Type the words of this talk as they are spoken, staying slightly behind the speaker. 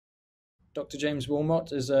Dr. James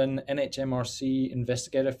Wilmott is an NHMRC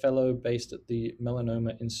Investigator Fellow based at the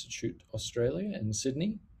Melanoma Institute Australia in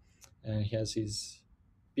Sydney. He has his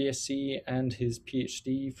BSc and his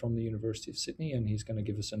PhD from the University of Sydney, and he's going to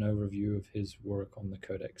give us an overview of his work on the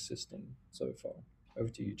CODEX system so far. Over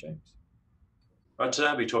to you, James. Right, today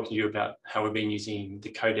I'll be talking to you about how we've been using the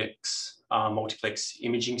CODEX multiplex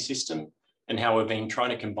imaging system and how we've been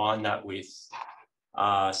trying to combine that with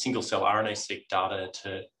single-cell RNA-seq data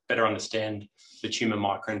to better understand the tumour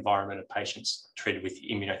microenvironment of patients treated with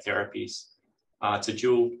immunotherapies. It's a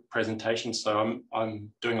dual presentation, so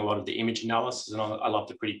I'm doing a lot of the image analysis, and I love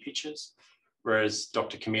the pretty pictures, whereas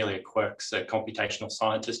Dr. Camelia Quirk's a computational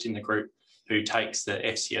scientist in the group who takes the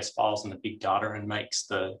FCS files and the big data and makes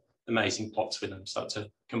the amazing plots with them. So it's a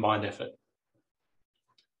combined effort.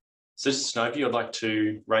 So just an overview, I'd like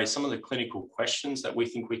to raise some of the clinical questions that we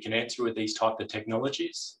think we can answer with these type of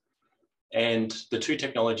technologies. And the two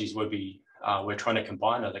technologies we're trying to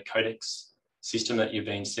combine are the CODEX system that you've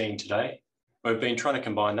been seeing today. We've been trying to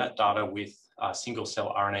combine that data with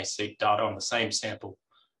single-cell RNA-seq data on the same sample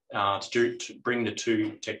to bring the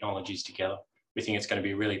two technologies together. We think it's going to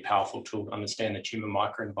be a really powerful tool to understand the tumour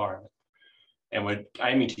microenvironment. And we're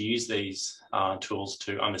aiming to use these tools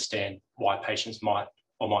to understand why patients might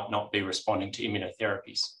or might not be responding to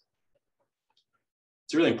immunotherapies.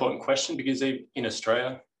 It's a really important question because in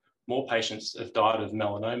Australia, more patients have died of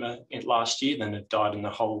melanoma last year than have died in the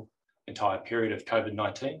whole entire period of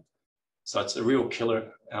COVID-19. So it's a real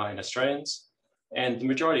killer in Australians. And the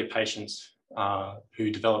majority of patients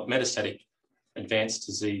who develop metastatic advanced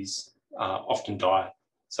disease often die.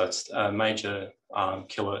 So it's a major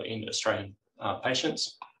killer in Australian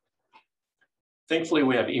patients. Thankfully,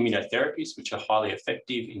 we have immunotherapies, which are highly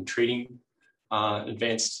effective in treating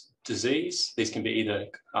advanced disease. These can be either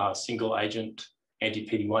single agent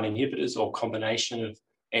anti-PD-1 inhibitors or combination of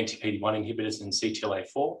anti-PD-1 inhibitors and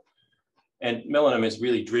CTLA-4. And melanoma has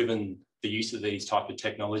really driven the use of these type of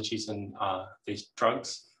technologies and these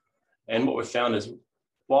drugs. And what we've found is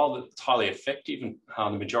while it's highly effective and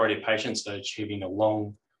the majority of patients are achieving a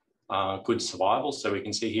long, good survival, so we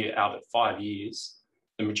can see here out at 5 years,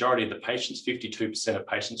 the majority of the patients, 52% of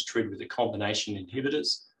patients treated with the combination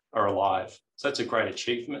inhibitors are alive. So that's a great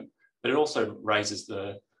achievement, but it also raises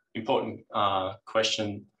the important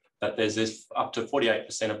question that there's this up to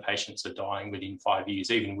 48% of patients are dying within 5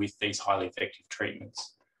 years, even with these highly effective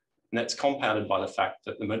treatments. And that's compounded by the fact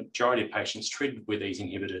that the majority of patients treated with these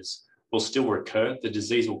inhibitors will still recur, the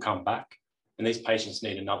disease will come back, and these patients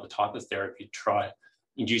need another type of therapy to try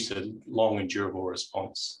induce a long and durable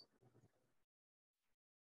response.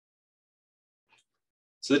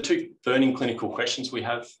 So the two burning clinical questions we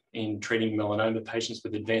have in treating melanoma patients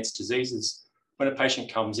with advanced diseases, when a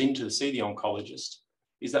patient comes in to see the oncologist,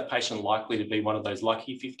 is that patient likely to be one of those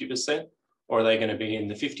lucky 50%, or are they going to be in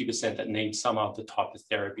the 50% that need some other type of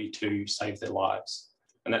therapy to save their lives?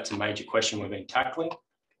 And that's a major question we've been tackling.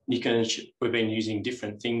 We've been using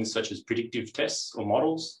different things such as predictive tests or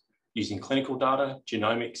models, using clinical data,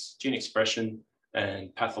 genomics, gene expression,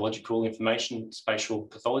 and pathological information, spatial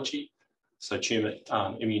pathology, so tumour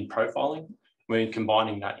immune profiling. We're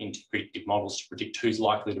combining that into predictive models to predict who's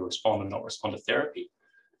likely to respond and not respond to therapy.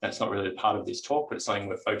 That's not really a part of this talk, but it's something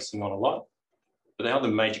we're focusing on a lot. But the other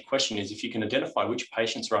major question is, if you can identify which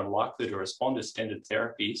patients are unlikely to respond to standard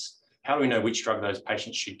therapies, how do we know which drug those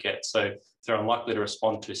patients should get? So if they're unlikely to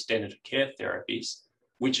respond to standard of care therapies,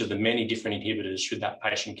 which of the many different inhibitors should that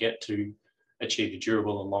patient get to achieve a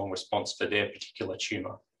durable and long response for their particular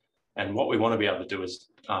tumour? And what we want to be able to do is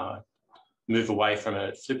move away from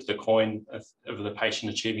a flip the coin of the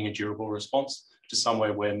patient achieving a durable response to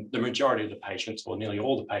somewhere where the majority of the patients, or nearly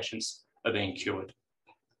all the patients, are being cured.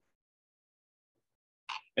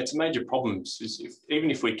 It's a major problem.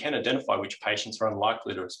 Even if we can identify which patients are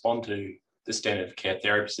unlikely to respond to the standard of care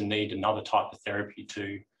therapies and need another type of therapy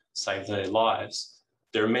to save their lives,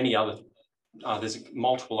 there are many other, there's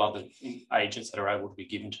multiple other agents that are able to be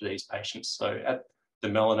given to these patients. So at the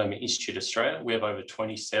Melanoma Institute Australia, we have over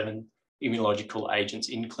 27 immunological agents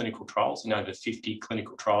in clinical trials and over 50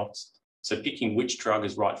 clinical trials. So picking which drug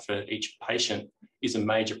is right for each patient is a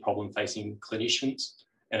major problem facing clinicians,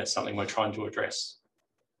 and it's something we're trying to address.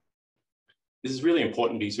 This is really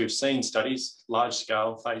important because we've seen studies,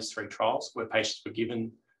 large-scale phase 3 trials, where patients were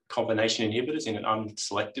given combination inhibitors in an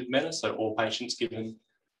unselected manner, so all patients given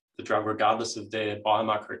the drug regardless of their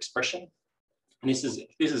biomarker expression. And this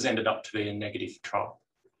has ended up to be a negative trial.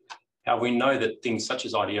 However, we know that things such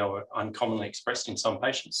as IDO are uncommonly expressed in some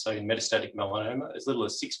patients. So in metastatic melanoma, as little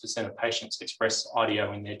as 6% of patients express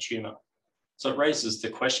IDO in their tumour. So it raises the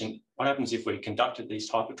question, what happens if we conducted these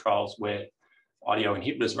type of trials where IDO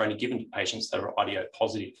inhibitors were only given to patients that are IDO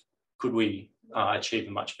positive, could we achieve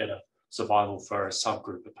a much better survival for a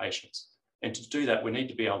subgroup of patients? And to do that, we need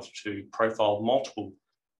to be able to profile multiple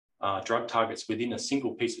drug targets within a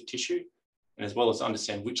single piece of tissue, and as well as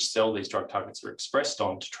understand which cell these drug targets are expressed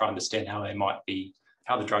on to try and understand how they might be,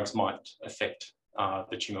 how the drugs might affect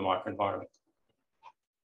the tumor microenvironment.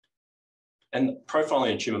 And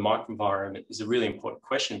profiling a tumor microenvironment is a really important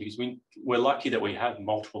question because we're lucky that we have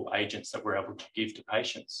multiple agents that we're able to give to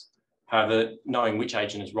patients. However, knowing which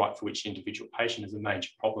agent is right for which individual patient is a major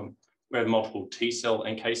problem. We have multiple T cell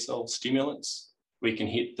and NK cell stimulants. We can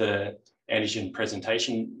hit the antigen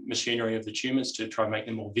presentation machinery of the tumors to try and make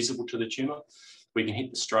them more visible to the tumor. We can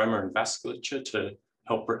hit the stroma and vasculature to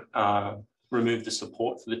help remove the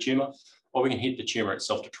support for the tumor, or we can hit the tumor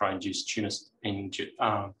itself to try and induce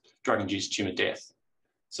drug-induced tumor death.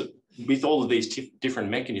 So with all of these different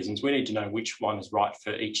mechanisms, we need to know which one is right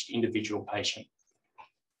for each individual patient.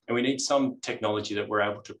 And we need some technology that we're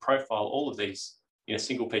able to profile all of these in a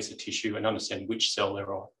single piece of tissue and understand which cell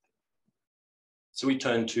they're on. So we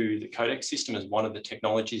turn to the CODEX system as one of the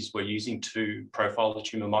technologies we're using to profile the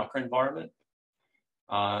tumor microenvironment.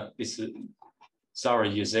 This is Zara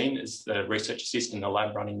Yazin is the research assistant in the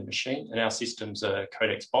lab running the machine, and our system's a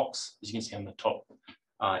CODEX box, as you can see on the top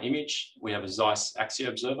image. We have a Zeiss Axia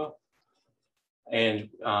observer, and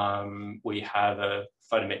we have a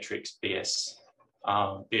photometrics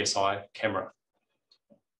BSI camera.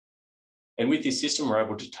 And with this system, we're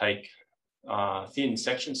able to take thin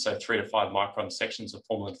sections, so 3 to 5 micron sections of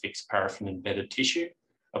formalin-fixed paraffin-embedded tissue,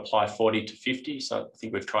 apply 40 to 50. So I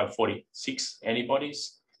think we've tried 46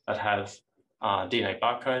 antibodies that have DNA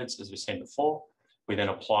barcodes, as we've seen before. We then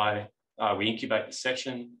apply, we incubate the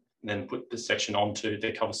section, and then put the section onto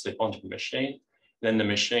the cover slip onto the machine. Then the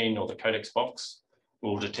machine or the CODEX box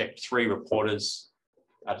will detect 3 reporters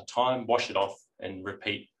at a time, wash it off, and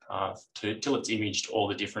repeat till it's imaged all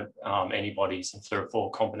the different antibodies and 3 or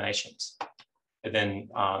 4 combinations. It then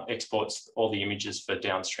exports all the images for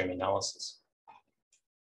downstream analysis.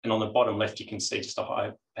 And on the bottom left, you can see just a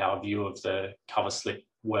high power view of the cover slip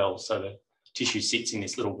well. So the tissue sits in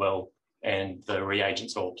this little well, and the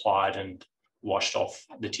reagents are applied and washed off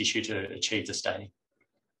the tissue to achieve the staining.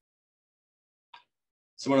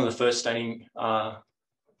 So one of the first staining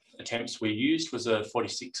attempts we used was a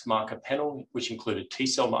 46 marker panel, which included T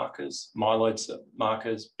cell markers, myeloid cell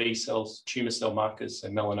markers, B cells, tumor cell markers,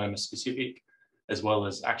 and melanoma specific, as well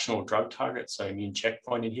as actionable drug targets, so immune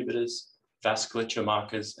checkpoint inhibitors, vasculature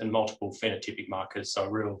markers, and multiple phenotypic markers, so a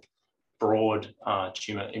real broad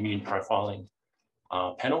tumor immune profiling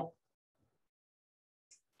panel.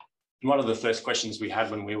 And one of the first questions we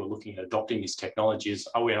had when we were looking at adopting this technology is,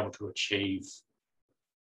 are we able to achieve,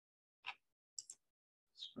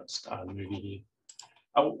 let's start a movie here.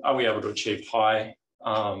 Are we able to achieve high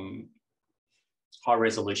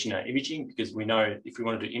resolution imaging? Because we know if we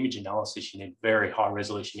want to do image analysis, you need very high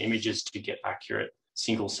resolution images to get accurate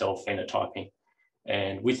single cell phenotyping.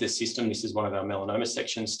 And with this system, this is one of our melanoma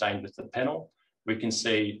sections stained with the panel. We can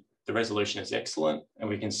see the resolution is excellent, and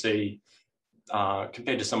we can see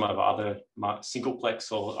compared to some of our other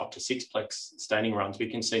singleplex or up to 6-plex staining runs, we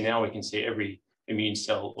can see every immune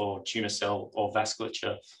cell or tumor cell or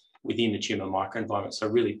vasculature within the tumor microenvironment. So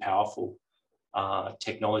really powerful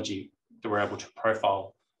technology that we're able to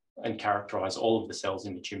profile and characterize all of the cells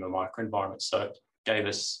in the tumor microenvironment. So it gave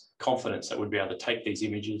us confidence that we'd be able to take these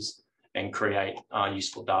images and create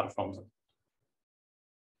useful data from them.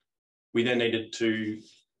 We then needed to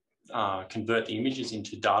convert the images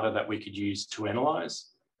into data that we could use to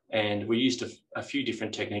analyze. And we used a few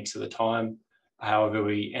different techniques at the time. However,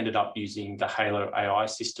 we ended up using the Halo AI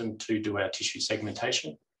system to do our tissue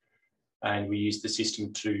segmentation. And we used the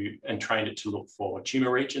system and trained it to look for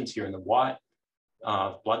tumor regions here in the white,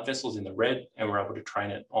 blood vessels in the red, and we're able to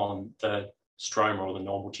train it on the stroma or the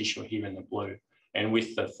normal tissue here in the blue. And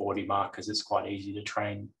with the 40 markers, it's quite easy to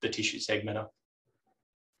train the tissue segmenter.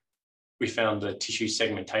 We found the tissue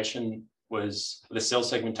segmentation the cell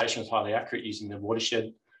segmentation was highly accurate using the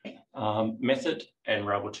watershed method, and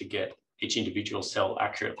we're able to get each individual cell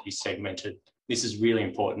accurately segmented. This is really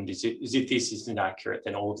important. If this isn't accurate,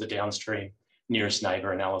 then all of the downstream nearest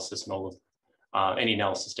neighbor analysis and all of any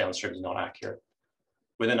analysis downstream is not accurate.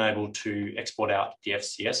 We're then able to export out the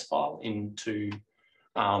FCS file into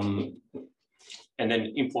and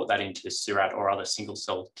then import that into CERAT or other single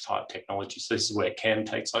cell type technology. So this is where CAM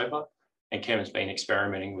takes over, and CAM has been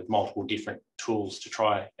experimenting with multiple different tools to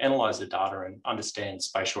try analyze the data and understand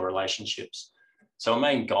spatial relationships. So our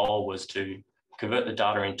main goal was to convert the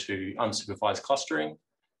data into unsupervised clustering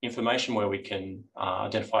information where we can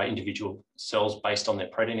identify individual cells based on their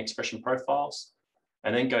protein expression profiles,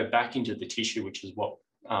 and then go back into the tissue, which is what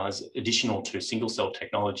is additional to single cell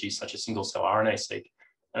technologies such as single cell RNA-seq,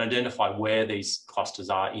 and identify where these clusters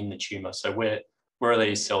are in the tumor. So where are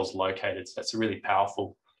these cells located? So that's a really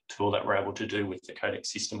powerful tool that we're able to do with the CODEX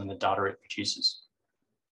system and the data it produces.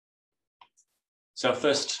 So our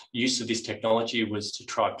first use of this technology was to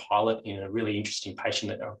try pilot in a really interesting patient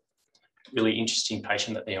that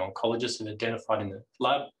the oncologist had identified in the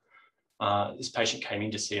lab. This patient came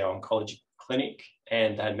in to see our oncology clinic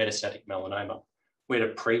and they had metastatic melanoma. We had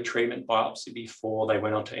a pre-treatment biopsy before they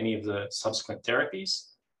went on to any of the subsequent therapies.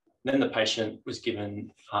 Then the patient was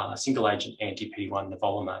given single-agent anti-PD-1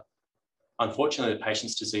 nivolumab. Unfortunately, the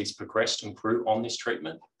patient's disease progressed and grew on this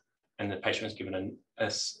treatment, and the patient was given a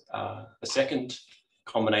second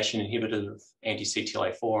combination inhibitor of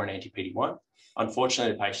anti-CTLA-4 and anti-PD-1.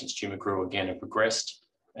 Unfortunately, the patient's tumour grew again and progressed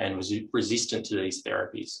and was resistant to these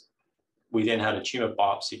therapies. We then had a tumour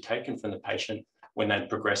biopsy taken from the patient when they'd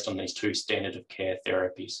progressed on these two standard of care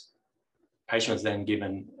therapies. The patient was then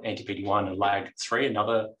given anti-PD-1 and LAG-3,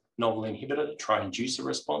 another novel inhibitor, to try and induce a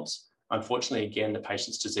response. Unfortunately, again, the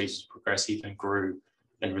patient's disease was progressive and grew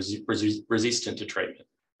and resistant to treatment.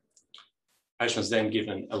 The patient was then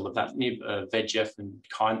given a lenvatinib, a VEGF and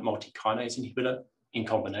multi-kinase inhibitor in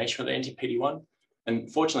combination with anti-PD-1.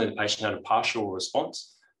 And fortunately, the patient had a partial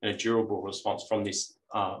response and a durable response from this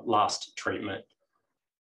last treatment.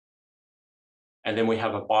 And then we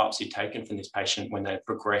have a biopsy taken from this patient when they've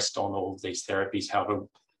progressed on all of these therapies. However,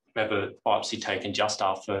 we have a biopsy taken just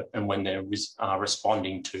after and when they're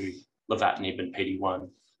responding to lenvatinib and PD-1.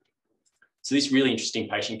 So this really interesting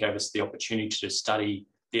patient gave us the opportunity to study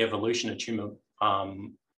the evolution of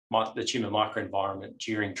the tumor microenvironment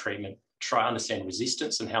during treatment, try to understand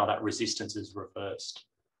resistance and how that resistance is reversed.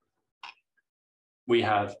 We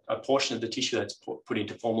have a portion of the tissue that's put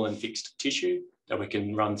into formalin fixed tissue that we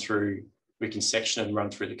can section and run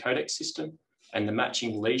through the CODEX system. And the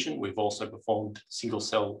matching lesion, we've also performed single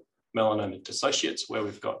cell melanoma dissociates, where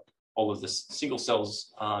we've got all of the single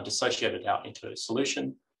cells dissociated out into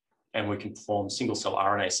solution, and we can perform single cell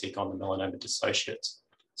RNA-seq on the melanoma dissociates.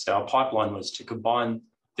 So our pipeline was to combine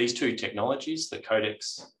these two technologies, the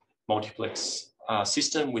CODEX multiplex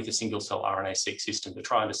system with a single cell RNA-seq system, to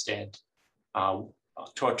try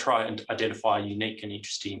and identify unique and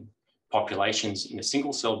interesting populations in the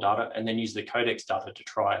single cell data, and then use the CODEX data to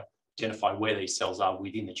try and identify where these cells are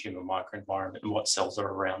within the tumor microenvironment and what cells are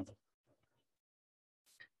around them.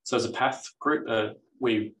 So as a path group,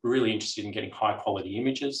 we're really interested in getting high quality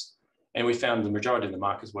images, and we found the majority of the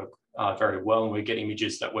markers work very well, and we get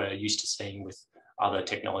images that we're used to seeing with other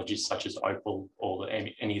technologies such as Opal or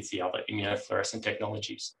any of the other immunofluorescent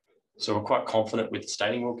technologies. So we're quite confident with the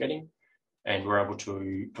staining we're getting, and we're able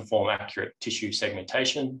to perform accurate tissue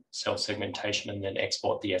segmentation, cell segmentation, and then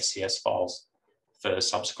export the FCS files for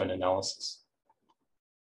subsequent analysis.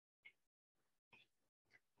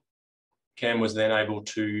 Cam was then able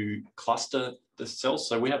to cluster the cells.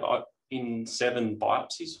 So we have, in 7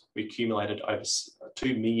 biopsies, we accumulated over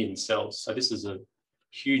 2 million cells. So this is a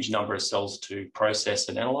huge number of cells to process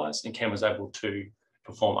and analyze, and Cam was able to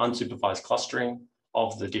perform unsupervised clustering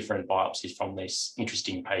of the different biopsies from this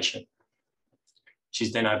interesting patient.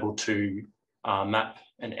 She's then able to map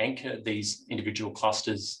and anchor these individual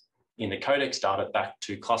clusters in the CODEX data back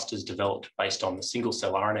to clusters developed based on the single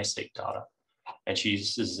cell RNA-seq data. And she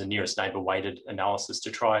uses the nearest neighbor weighted analysis to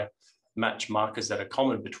try match markers that are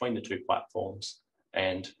common between the two platforms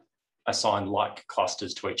and assign like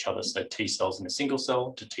clusters to each other. So T cells in a single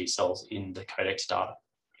cell to T cells in the CODEX data.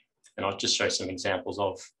 And I'll just show some examples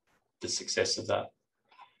of the success of that.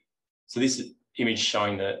 So this image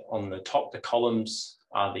showing that on the top, the columns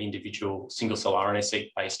are the individual single cell RNA-seq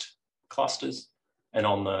based clusters. And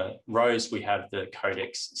on the rows, we have the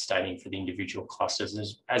CODEX staining for the individual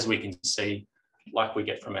clusters. As we can see, like we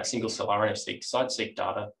get from our single cell RNA-seq site-seq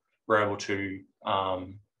data, we're able to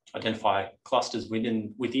identify clusters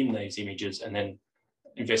within these images and then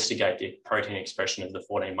investigate the protein expression of the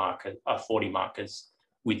 40 markers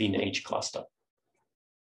within each cluster.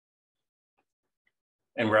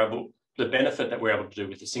 And the benefit that we're able to do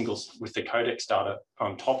with the CODEX data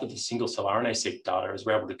on top of the single cell RNA-seq data is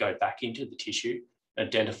we're able to go back into the tissue,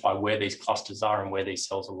 identify where these clusters are and where these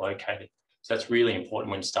cells are located. So that's really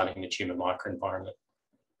important when studying the tumor microenvironment.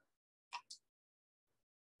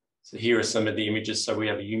 So here are some of the images. So we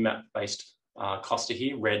have a UMAP-based cluster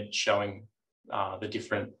here, red showing the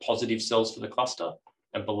different positive cells for the cluster.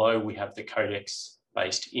 And below we have the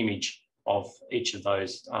CODEX-based image of each of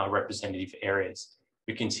those representative areas.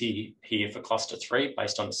 We can see here for cluster 3,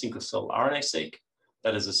 based on the single cell RNA-seq,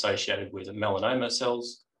 that is associated with melanoma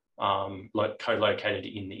cells co-located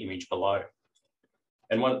in the image below.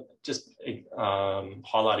 And highlighting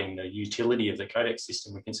the utility of the CODEX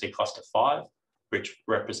system, we can see cluster 5, which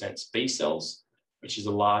represents B cells, which is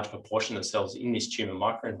a large proportion of the cells in this tumour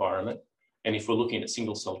microenvironment. And if we're looking at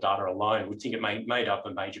single cell data alone, we'd think it made up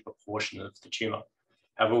a major proportion of the tumour.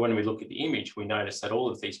 However, when we look at the image, we notice that all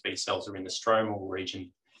of these B cells are in the stromal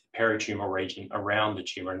region, peritumoral region around the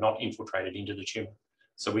tumour, and not infiltrated into the tumour.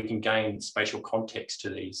 So we can gain spatial context to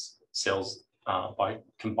these cells by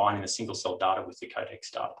combining the single cell data with the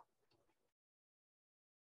CODEX data.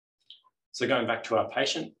 So going back to our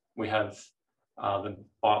patient, we have the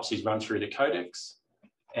biopsies run through the CODEX,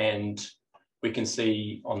 and we can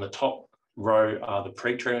see on the top row are the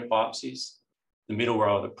pre-treatment biopsies. The middle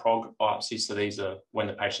row are the prog biopsies. So these are when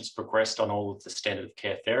the patient's progressed on all of the standard of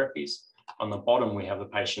care therapies. On the bottom, we have the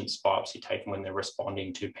patient's biopsy taken when they're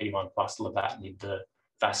responding to PD-1 plus lenvatinib, the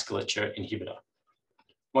vasculature inhibitor.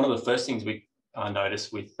 One of the first things we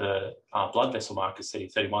notice with the blood vessel markers,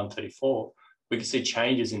 CD31, 34, we can see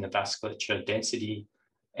changes in the vasculature density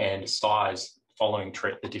and size following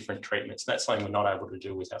the different treatments. And that's something we're not able to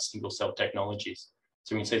do with our single cell technologies.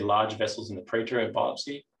 So we can see large vessels in the pre-treatment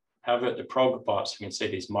biopsy. However, at the prog biopsy, we can see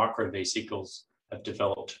these microvesicles have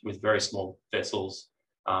developed with very small vessels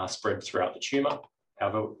spread throughout the tumour.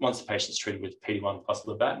 However, once the patient's treated with PD-1 plus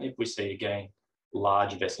lenvatinib, we see again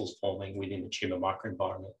large vessels forming within the tumour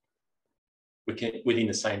microenvironment. Within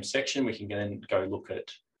the same section, we can then go look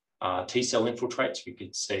at T cell infiltrates. We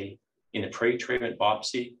could see in the pre-treatment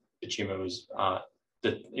biopsy, the tumour was,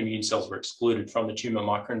 the immune cells were excluded from the tumour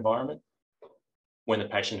microenvironment. When the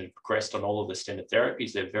patient had progressed on all of the standard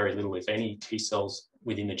therapies, there are very little, if any, T cells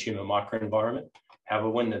within the tumour microenvironment. However,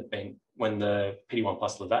 when the PD-1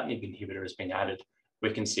 plus lenvatinib inhibitor has been added,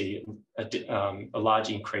 we can see a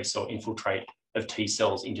large increase or infiltrate of T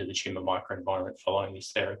cells into the tumour microenvironment following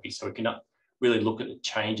this therapy. So we can really look at the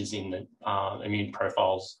changes in the immune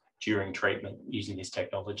profiles during treatment using this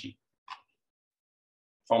technology.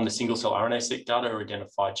 From the single cell RNA-seq data, we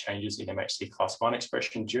identified changes in MHC class 1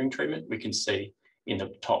 expression during treatment. We can see in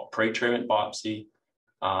the top pre-treatment biopsy,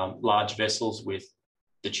 large vessels with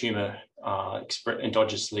the tumour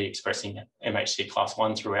endogenously expressing MHC class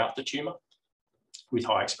 1 throughout the tumour with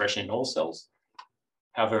high expression in all cells.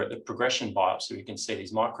 However, at the progression biopsy, we can see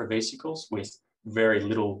these microvesicles with very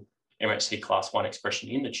little MHC class 1 expression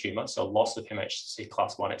in the tumour, so loss of MHC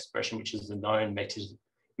class 1 expression, which is a known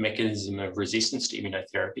mechanism of resistance to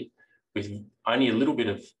immunotherapy, with only a little bit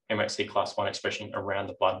of MHC class 1 expression around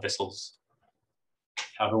the blood vessels.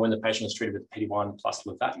 However, when the patient was treated with PD-1 plus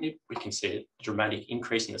lenvatinib, we can see a dramatic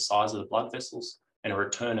increase in the size of the blood vessels and a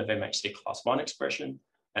return of MHC class 1 expression,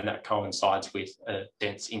 and that coincides with a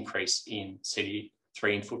dense increase in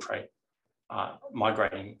CD3 infiltrate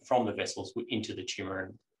migrating from the vessels into the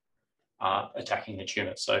tumour and attacking the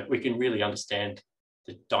tumour. So we can really understand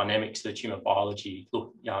the dynamics of the tumour biology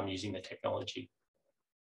using the technology.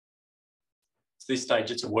 At this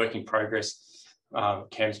stage, it's a work in progress.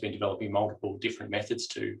 Cam's been developing multiple different methods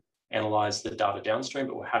to analyse the data downstream,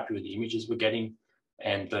 but we're happy with the images we're getting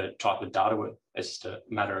and the type of data. It's just a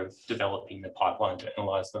matter of developing the pipeline to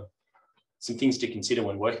analyse them. Some things to consider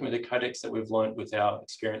when working with the CODEX that we've learned with our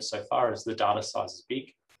experience so far is the data size is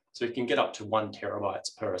big. So it can get up to 1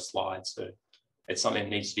 terabytes per slide. So it's something that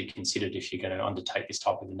needs to be considered if you're going to undertake this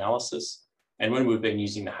type of analysis. And when we've been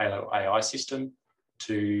using the Halo AI system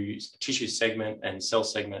to tissue segment and cell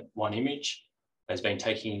segment one image, has been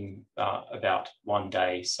taking about 1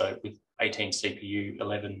 day. So with 18 CPU,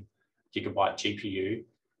 11 gigabyte GPU,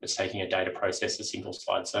 it's taking a data process a single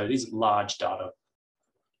slide. So it is large data.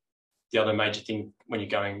 The other major thing when you're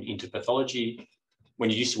going into pathology, when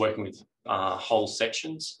you're used to working with whole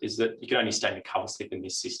sections, is that you can only stain a cover slip in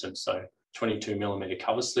this system. So 22 millimeter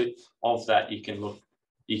cover slip. Of that, you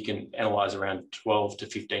can analyze around 12 to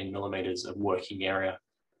 15 millimeters of working area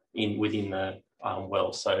within the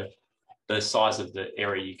well. So the size of the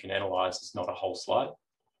area you can analyze is not a whole slide.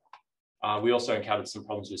 We also encountered some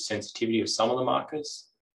problems with sensitivity of some of the markers.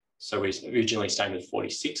 So we originally stained with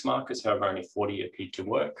 46 markers, however, only 40 appeared to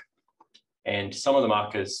work. And some of the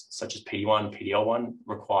markers, such as PD-1, PD-L1,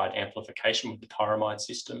 required amplification with the tyramide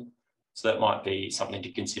system. So that might be something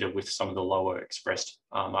to consider with some of the lower expressed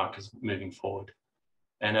markers moving forward.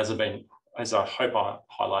 And as I hope I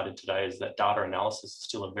highlighted today, is that data analysis is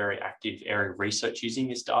still a very active area of research using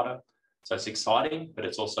this data. So it's exciting, but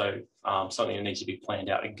it's also something that needs to be planned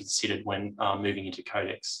out and considered when moving into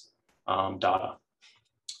CODEX data.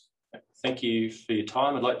 Thank you for your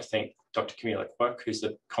time. I'd like to thank Dr. Camilla Quirk, who's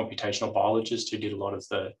the computational biologist who did a lot of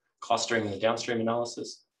the clustering and the downstream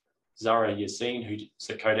analysis. Zara Yassin, who's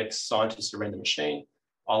a CODEX scientist who ran the machine.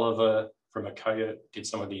 Oliver from Akoya did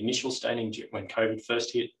some of the initial staining when COVID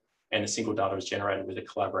first hit, and the single data was generated with a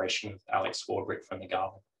collaboration with Alex Warbrick from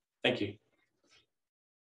MacCallum. Thank you.